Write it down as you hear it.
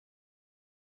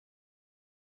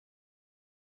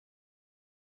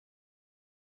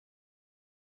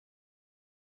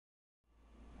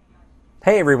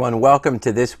Hey everyone, welcome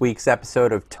to this week's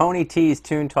episode of Tony T's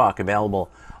Tune Talk, available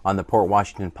on the Port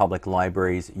Washington Public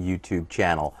Library's YouTube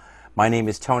channel. My name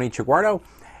is Tony Traguardo,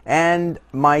 and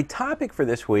my topic for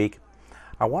this week,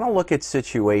 I want to look at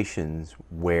situations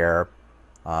where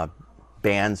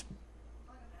bands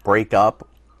break up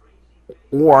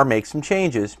or make some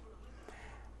changes,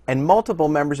 and multiple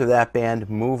members of that band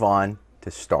move on to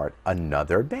start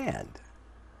another band.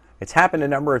 It's happened a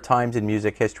number of times in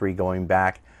music history going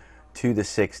back to the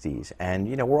 60s, and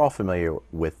we're all familiar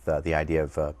with the idea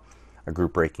of a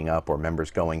group breaking up or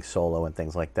members going solo and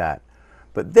things like that.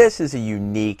 But this is a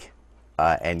unique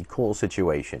and cool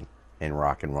situation in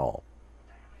rock and roll.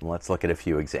 Let's look at a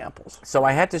few examples. So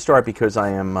I had to start because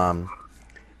I am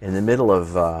in the middle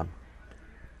of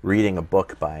reading a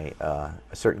book by a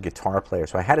certain guitar player,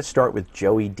 so I had to start with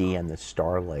Joey D and the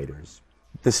Starlighters.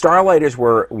 The Starlighters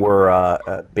were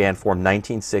a band formed in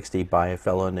 1960 by a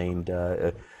fellow named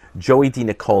Joey D.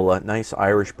 Nicola, nice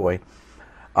Irish boy.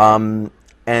 And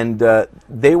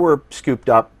they were scooped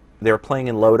up. They were playing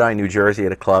in Lodi, New Jersey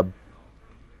at a club.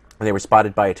 And they were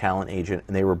spotted by a talent agent,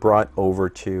 and they were brought over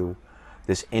to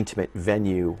this intimate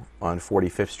venue on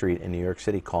 45th Street in New York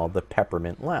City called the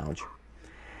Peppermint Lounge.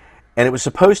 And it was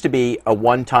supposed to be a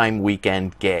one-time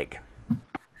weekend gig.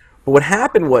 But what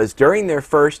happened was, during their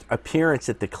first appearance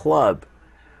at the club,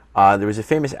 there was a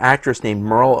famous actress named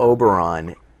Merle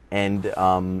Oberon and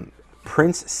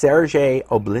Prince Sergei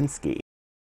Oblinsky.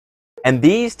 And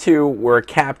these two were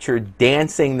captured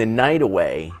dancing the night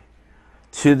away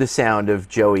to the sound of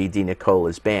Joey D.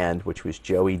 Nicola's band, which was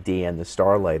Joey D. and the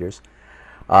Starlighters.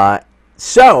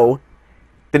 So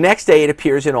the next day it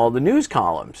appears in all the news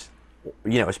columns,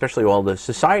 especially all the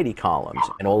society columns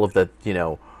and all of the,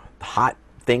 hot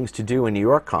things to do in New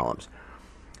York columns.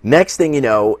 Next thing you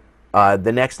know,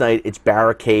 the next night it's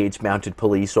barricades, mounted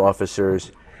police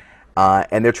officers,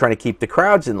 and they're trying to keep the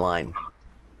crowds in line.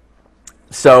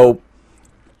 So,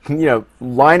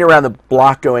 line around the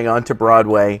block going on to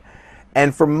Broadway.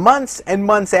 And for months and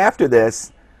months after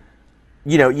this,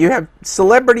 you have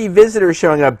celebrity visitors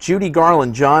showing up: Judy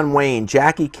Garland, John Wayne,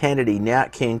 Jackie Kennedy,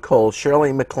 Nat King Cole,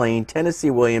 Shirley MacLaine,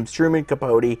 Tennessee Williams, Truman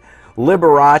Capote,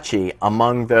 Liberace,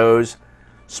 among those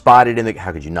spotted in the...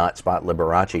 How could you not spot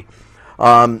Liberace?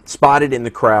 Spotted in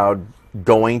the crowd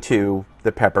going to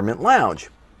the Peppermint Lounge.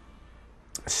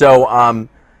 So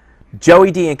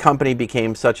Joey D and company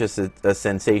became such a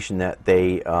sensation that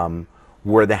they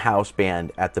were the house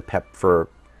band at the Pep for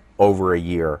over a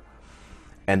year,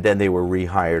 and then they were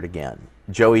rehired again.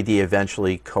 Joey D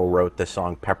eventually co-wrote the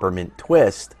song Peppermint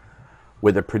Twist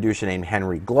with a producer named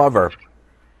Henry Glover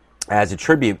as a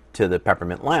tribute to the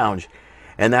Peppermint Lounge,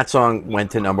 and that song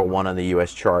went to #1 on the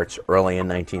U.S. charts early in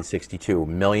 1962.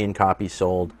 1 million copies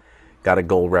sold. Got a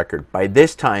gold record. By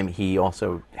this time, he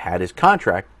also had his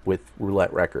contract with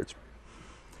Roulette Records.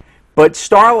 But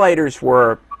Starlighters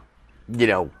were,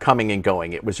 coming and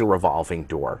going. It was a revolving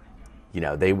door.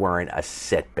 They weren't a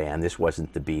set band. This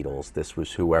wasn't the Beatles. This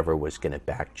was whoever was going to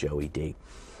back Joey D.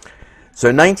 So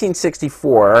in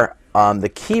 1964, the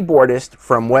keyboardist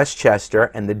from Westchester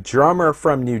and the drummer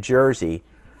from New Jersey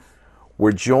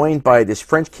were joined by this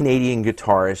French-Canadian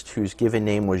guitarist whose given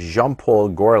name was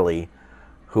Jean-Paul Gourley,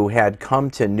 who had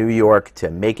come to New York to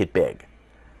make it big.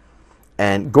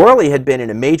 And Gourley had been in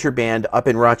a major band up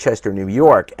in Rochester, New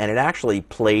York, and had actually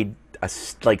played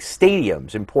like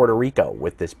stadiums in Puerto Rico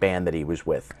with this band that he was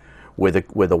with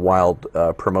a wild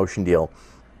promotion deal.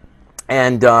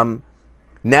 And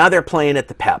now they're playing at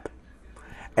the Pep.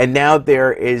 And now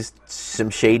there is some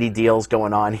shady deals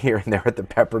going on here and there at the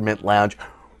Peppermint Lounge,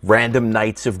 random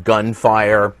nights of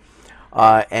gunfire,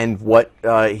 and what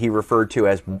he referred to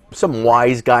as some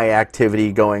wise guy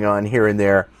activity going on here and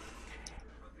there.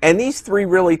 And these three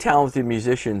really talented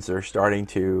musicians are starting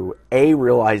to, A,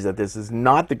 realize that this is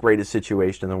not the greatest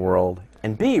situation in the world,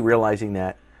 and B, realizing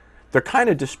that they're kind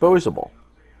of disposable.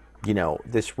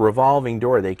 This revolving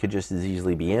door, they could just as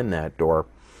easily be in that door.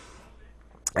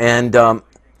 And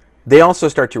they also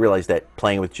start to realize that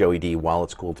playing with Joey D, while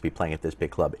it's cool to be playing at this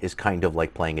big club, is kind of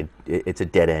like it's a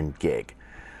dead-end gig.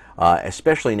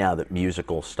 Especially now that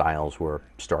musical styles were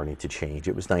starting to change.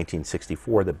 It was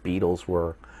 1964, the Beatles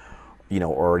were,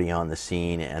 already on the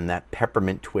scene, and that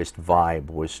Peppermint Twist vibe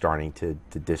was starting to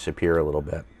disappear a little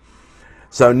bit.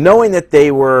 So knowing that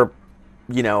they were,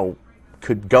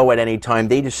 could go at any time,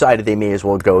 they decided they may as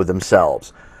well go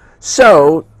themselves.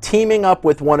 So, teaming up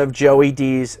with one of Joey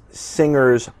D's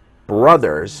singer's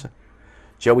brothers,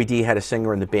 Joey D had a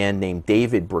singer in the band named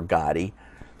David Brigatti.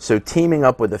 So teaming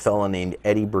up with a fellow named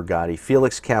Eddie Brigatti,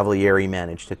 Felix Cavalieri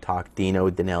managed to talk Dino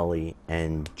Danelli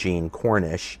and Gene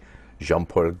Cornish,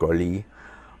 Jean-Paul Gourley,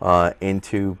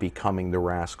 into becoming the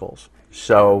Rascals.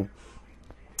 So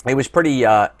it was pretty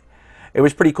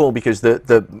cool because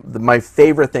my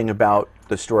favorite thing about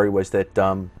the story was that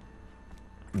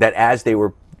that as they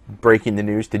were breaking the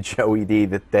news to Joey D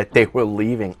that they were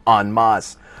leaving en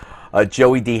masse,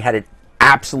 Joey D had an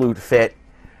absolute fit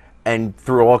and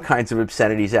threw all kinds of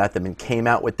obscenities at them and came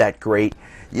out with that great,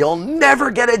 "You'll never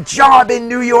get a job in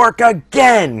New York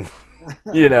again,"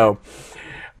 you know.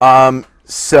 Oh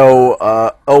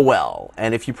well.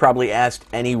 And if you probably asked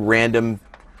any random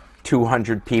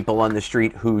 200 people on the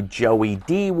street who Joey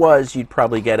D was, you'd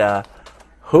probably get a,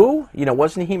 "Who? You know,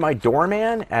 wasn't he my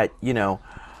doorman at, you know,"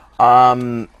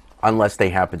 unless they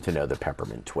happen to know the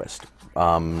Peppermint Twist.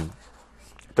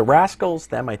 The Rascals,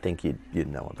 them I think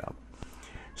you'd know about.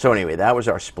 So anyway, that was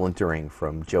our splintering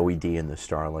from Joey D and the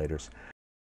Starlighters.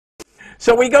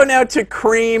 So we go now to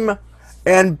Cream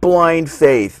and Blind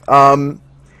Faith.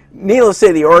 Needless to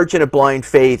say, the origin of Blind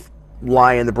Faith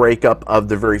lie in the breakup of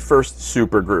the very first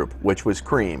supergroup, which was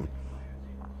Cream.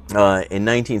 In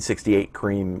 1968,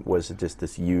 Cream was just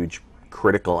this huge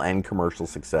critical and commercial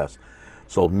success.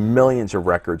 Sold millions of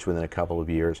records within a couple of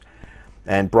years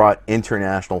and brought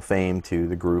international fame to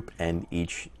the group and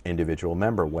each individual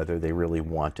member, whether they really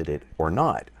wanted it or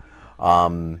not,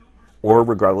 or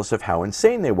regardless of how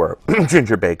insane they were.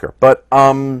 Ginger Baker. But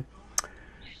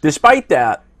despite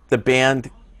that, the band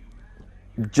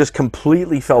just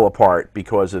completely fell apart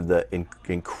because of the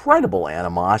incredible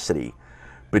animosity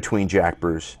between Jack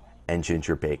Bruce and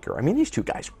Ginger Baker. I mean, these two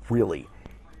guys really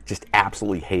just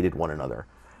absolutely hated one another.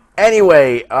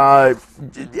 Anyway,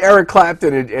 Eric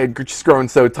Clapton had just grown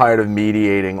so tired of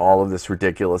mediating all of this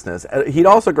ridiculousness. He'd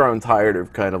also grown tired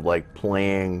of kind of like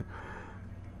playing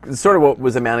sort of what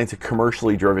was amounting to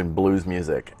commercially driven blues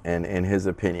music, in his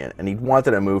opinion. And he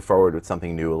wanted to move forward with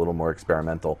something new, a little more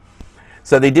experimental.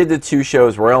 So they did the two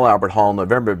shows, Royal Albert Hall,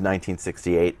 November of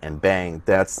 1968, and bang,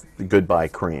 that's Goodbye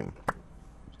Cream.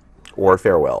 Or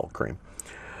Farewell Cream.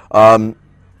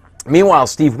 Meanwhile,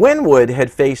 Steve Winwood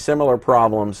had faced similar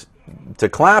problems to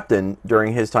Clapton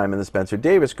during his time in the Spencer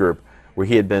Davis Group, where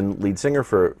he had been lead singer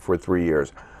for 3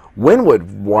 years.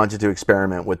 Winwood wanted to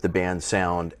experiment with the band's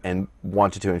sound and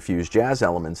wanted to infuse jazz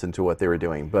elements into what they were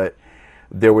doing, but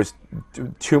there was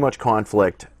too much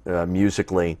conflict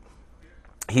musically.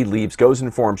 He leaves, goes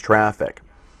and forms Traffic.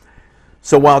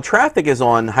 So while Traffic is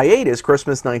on hiatus,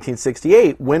 Christmas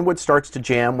 1968, Winwood starts to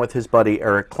jam with his buddy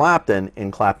Eric Clapton in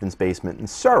Clapton's basement in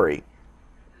Surrey.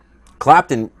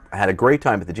 Clapton had a great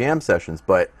time at the jam sessions,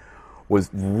 but was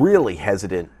really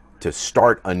hesitant to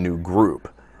start a new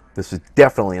group. This was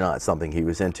definitely not something he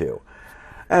was into.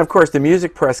 And of course, the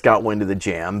music press got wind of the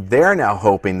jam. They're now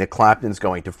hoping that Clapton's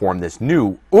going to form this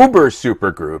new uber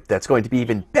supergroup that's going to be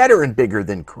even better and bigger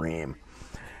than Cream.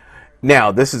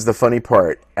 Now, this is the funny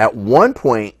part. At one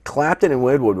point, Clapton and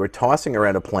Winwood were tossing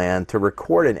around a plan to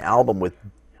record an album with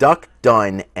Duck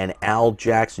Dunn and Al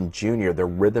Jackson Jr., the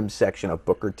rhythm section of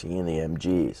Booker T and the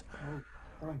MGs.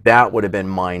 That would have been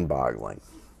mind-boggling.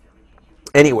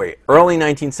 Anyway, early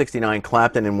 1969,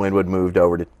 Clapton and Winwood moved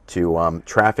over to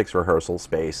Traffic's rehearsal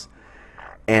space.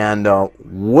 And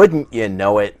wouldn't you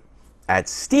know it, at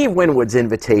Steve Winwood's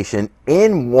invitation,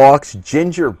 in walks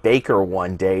Ginger Baker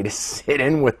one day to sit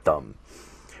in with them.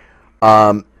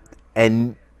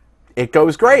 And it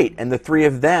goes great. And the three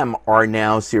of them are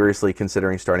now seriously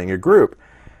considering starting a group.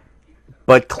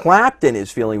 But Clapton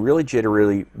is feeling really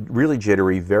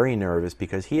jittery, very nervous,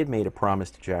 because he had made a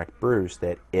promise to Jack Bruce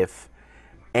that if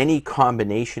any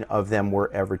combination of them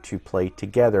were ever to play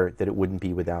together, that it wouldn't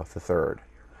be without the third.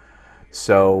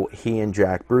 So he and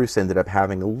Jack Bruce ended up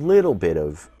having a little bit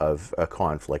of a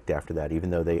conflict after that, even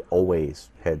though they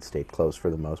always had stayed close for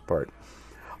the most part.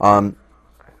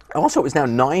 Also, it was now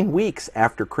 9 weeks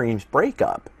after Cream's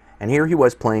breakup, and here he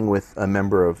was playing with a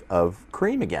member of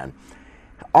Cream again.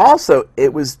 Also,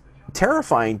 it was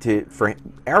terrifying for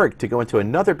Eric to go into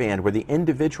another band where the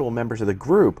individual members of the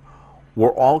group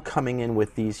were all coming in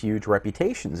with these huge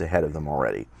reputations ahead of them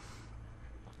already.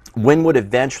 Winwood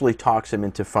eventually talks him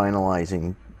into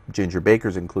finalizing Ginger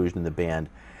Baker's inclusion in the band,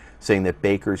 saying that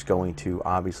Baker's going to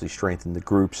obviously strengthen the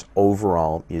group's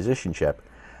overall musicianship,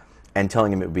 and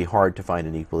telling him it would be hard to find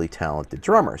an equally talented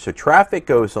drummer. So Traffic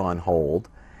goes on hold,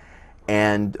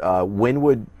 and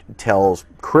Winwood tells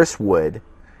Chris Wood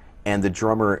and the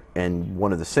drummer and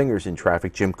one of the singers in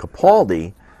Traffic, Jim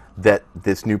Capaldi, that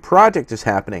this new project is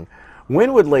happening.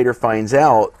 Winwood later finds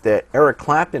out that Eric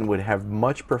Clapton would have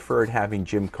much preferred having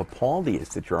Jim Capaldi as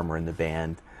the drummer in the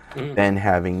band than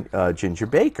having Ginger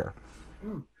Baker.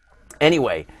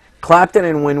 Anyway, Clapton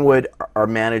and Winwood are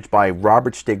managed by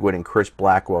Robert Stigwood and Chris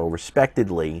Blackwell,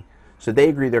 respectively, so they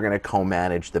agree they're going to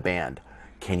co-manage the band.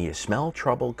 Can you smell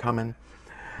trouble coming?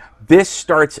 This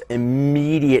starts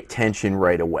immediate tension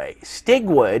right away.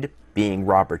 Stigwood, being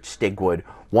Robert Stigwood,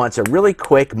 wants a really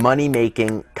quick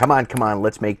money-making, come on,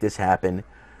 let's make this happen.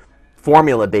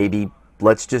 Formula, baby.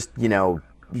 Let's just,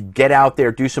 get out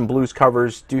there, do some blues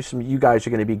covers, you guys are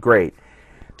going to be great.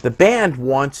 The band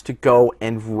wants to go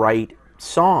and write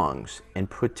songs and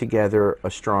put together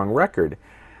a strong record.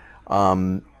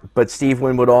 But Steve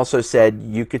Winwood also said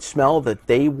you could smell that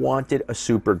they wanted a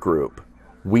supergroup.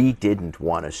 We didn't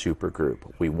want a supergroup.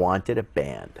 We wanted a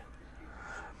band.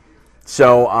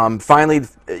 So finally,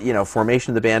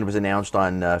 formation of the band was announced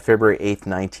on February 8th,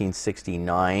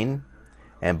 1969.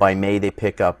 And by May, they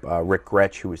pick up Rick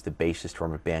Gretsch, who was the bassist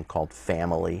from a band called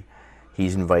Family.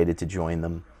 He's invited to join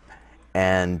them.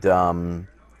 And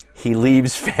he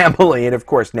leaves Family, and of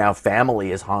course now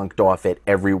Family is honked off at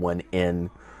everyone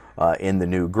in the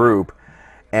new group.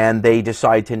 And they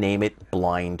decide to name it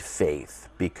Blind Faith,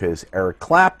 because Eric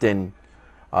Clapton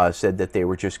said that they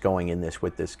were just going in this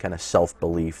with this kind of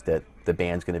self-belief that the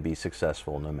band's going to be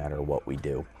successful no matter what we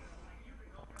do.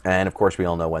 And of course we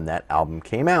all know when that album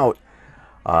came out,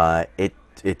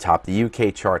 it topped the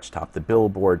UK charts, topped the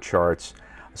Billboard charts,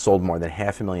 sold more than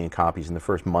 500,000 copies in the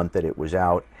first month that it was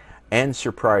out. And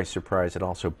surprise, surprise, it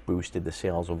also boosted the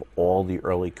sales of all the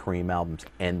early Cream albums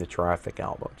and the Traffic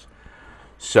albums.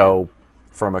 So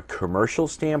from a commercial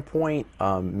standpoint,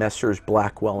 Messrs.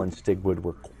 Blackwell and Stigwood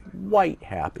were quite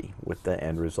happy with the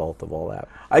end result of all that.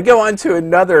 I go on to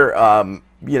another,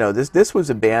 this was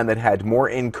a band that had more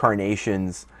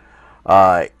incarnations.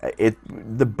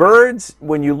 The Byrds,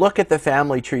 when you look at the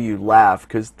family tree, you laugh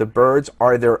because the Byrds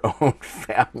are their own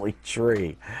family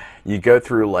tree. You go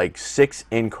through like 6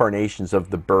 incarnations of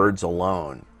the Byrds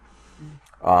alone.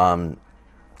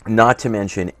 Not to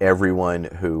mention everyone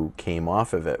who came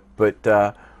off of it.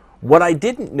 But what I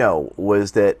didn't know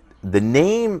was that the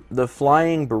name the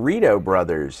Flying Burrito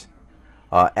Brothers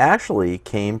actually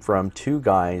came from 2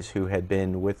 guys who had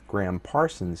been with Graham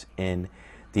Parsons in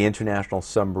the International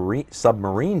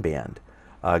Submarine Band.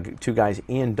 2 guys,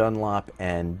 Ian Dunlop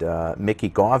and Mickey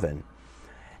Gauvin.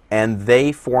 And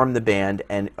they formed the band,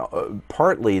 and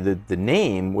partly the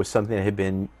name was something that had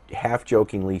been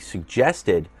half-jokingly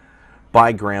suggested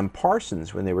by Graham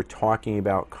Parsons when they were talking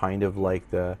about kind of like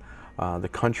the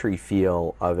country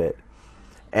feel of it.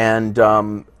 And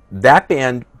that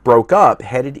band broke up,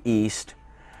 headed east,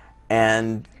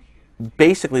 and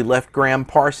basically left Graham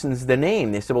Parsons the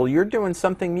name. They said, well, you're doing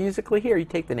something musically here. You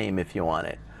take the name if you want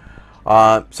it.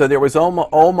 So there was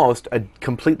almost a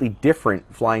completely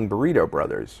different Flying Burrito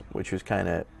Brothers, which was kind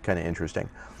of interesting.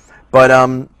 But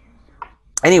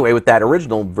anyway, with that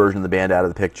original version of the band out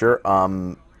of the picture,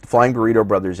 Flying Burrito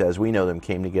Brothers, as we know them,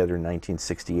 came together in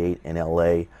 1968 in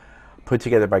L.A., put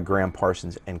together by Graham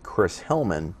Parsons and Chris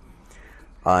Hillman.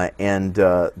 And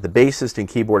the bassist and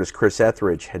keyboardist Chris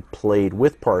Etheridge had played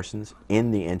with Parsons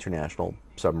in the International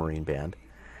Submarine Band.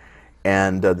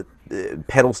 And the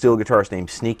pedal steel guitarist named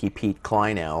Sneaky Pete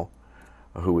Kleinow,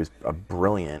 who was a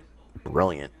brilliant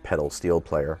pedal steel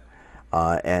player.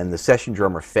 And the session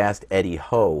drummer Fast Eddie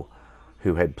Ho,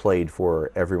 who had played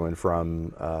for everyone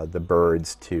from the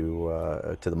Byrds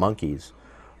to the Monkees,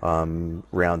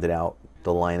 rounded out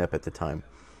the lineup at the time.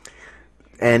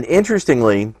 And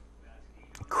interestingly,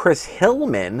 Chris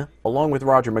Hillman, along with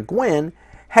Roger McGuinn,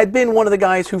 had been one of the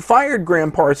guys who fired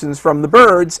Graham Parsons from the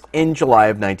Byrds in July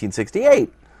of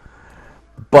 1968.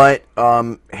 But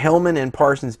Hillman and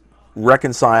Parsons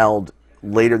reconciled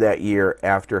later that year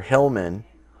after Hillman,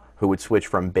 who would switch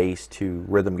from bass to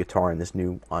rhythm guitar in this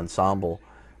new ensemble,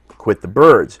 quit the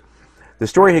Byrds. The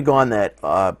story had gone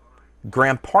that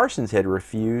Graham Parsons had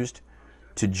refused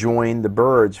to join the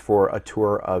Byrds for a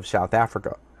tour of South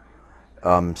Africa,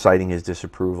 citing his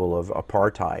disapproval of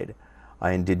apartheid,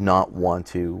 and did not want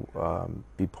to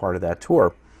be part of that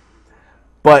tour.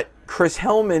 But Chris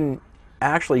Hillman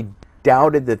actually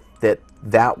doubted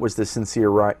that was the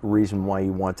sincere reason why he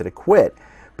wanted to quit,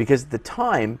 because at the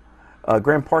time,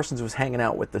 Graham Parsons was hanging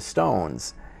out with the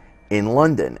Stones in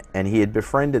London, and he had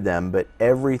befriended them, but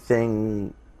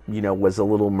everything, was a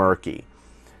little murky.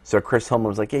 So Chris Hillman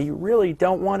was like, yeah, you really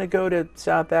don't want to go to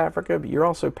South Africa, but you're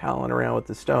also palling around with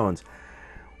the Stones.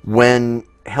 When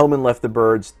Hillman left the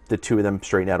Byrds, the 2 of them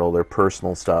straightened out all their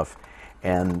personal stuff,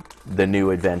 and the new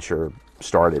adventure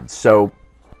started. So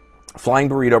Flying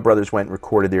Burrito Brothers went and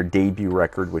recorded their debut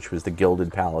record, which was The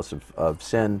Gilded Palace of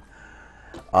Sin,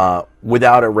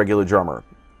 without a regular drummer.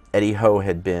 Eddie Ho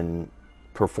had been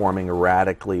performing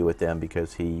erratically with them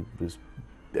because he was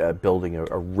building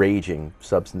a raging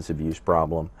substance abuse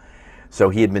problem. So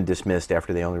he had been dismissed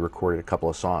after they only recorded a couple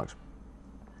of songs.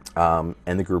 And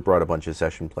the group brought a bunch of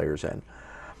session players in.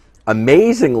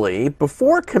 amazingly,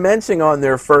 before commencing on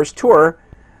their first tour,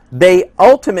 they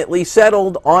ultimately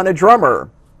settled on a drummer,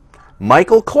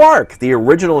 Michael Clarke, the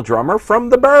original drummer from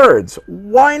the Byrds.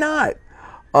 Why not?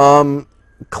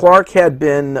 Clarke had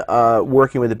been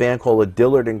working with a band called the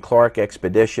Dillard and Clarke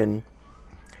Expedition,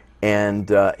 and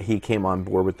he came on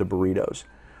board with the Burritos.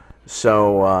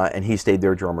 So, and he stayed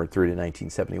their drummer through to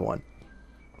 1971.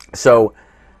 So,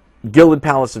 Gilded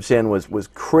Palace of Sin was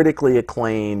critically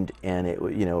acclaimed, and it,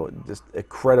 you know, just a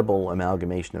credible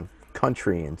amalgamation of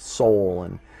country and soul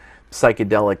and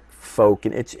psychedelic folk,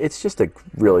 and it's just a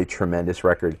really tremendous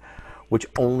record, which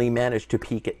only managed to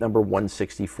peak at number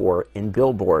 164 in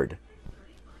Billboard.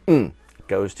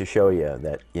 Goes to show you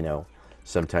that, you know,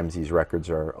 sometimes these records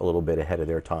are a little bit ahead of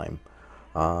their time.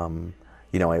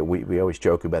 You know, we always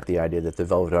joke about the idea that the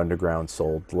Velvet Underground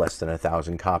sold less than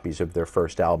 1,000 copies of their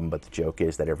first album, but the joke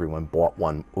is that everyone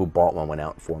who bought one went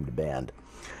out and formed a band.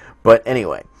 But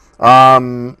anyway,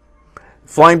 Flying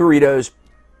Burritos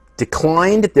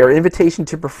declined their invitation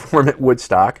to perform at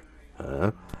Woodstock,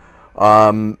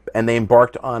 and they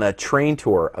embarked on a train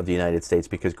tour of the United States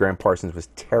because Graham Parsons was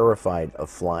terrified of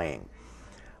flying.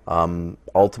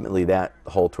 Ultimately, that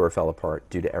whole tour fell apart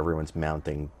due to everyone's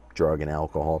mounting drug and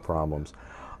alcohol problems.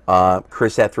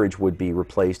 Chris Etheridge would be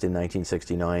replaced in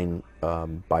 1969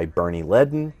 by Bernie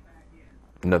Leadon,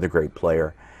 another great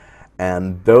player.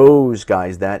 And those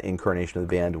guys, that incarnation of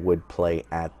the band, would play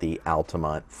at the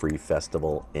Altamont Free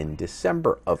Festival in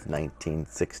December of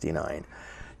 1969.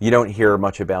 You don't hear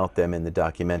much about them in the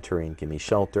documentary in Gimme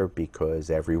Shelter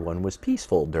because everyone was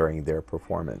peaceful during their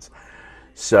performance.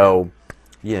 So,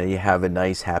 you know, you have a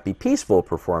nice, happy, peaceful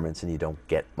performance, and you don't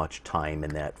get much time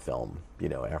in that film. You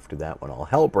know, after that, when all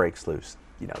hell breaks loose,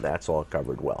 you know, that's all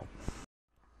covered well.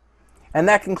 And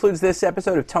that concludes this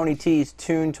episode of Tony T's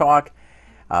Tune Talk.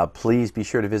 Please be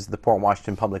sure to visit the Port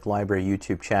Washington Public Library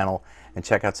YouTube channel and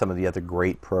check out some of the other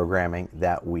great programming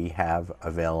that we have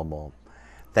available.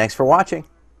 Thanks for watching.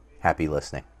 Happy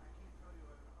listening.